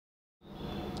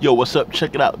Yo, what's up?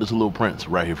 Check it out. This is Lil Prince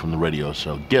right here from the radio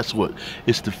show. Guess what?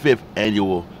 It's the fifth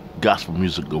annual Gospel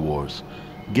Music Awards.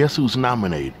 Guess who's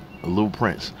nominated? Lil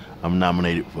Prince. I'm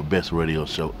nominated for Best Radio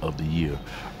Show of the Year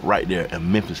right there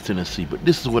in Memphis, Tennessee. But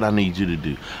this is what I need you to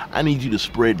do. I need you to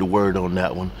spread the word on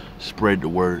that one. Spread the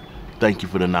word. Thank you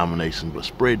for the nomination, but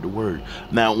spread the word.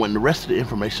 Now, when the rest of the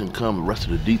information comes, the rest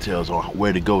of the details on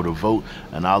where to go to vote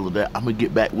and all of that, I'm going to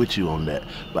get back with you on that.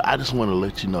 But I just want to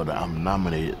let you know that I'm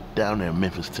nominated down there in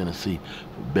Memphis, Tennessee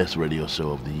for Best Radio Show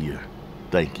of the Year.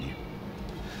 Thank you.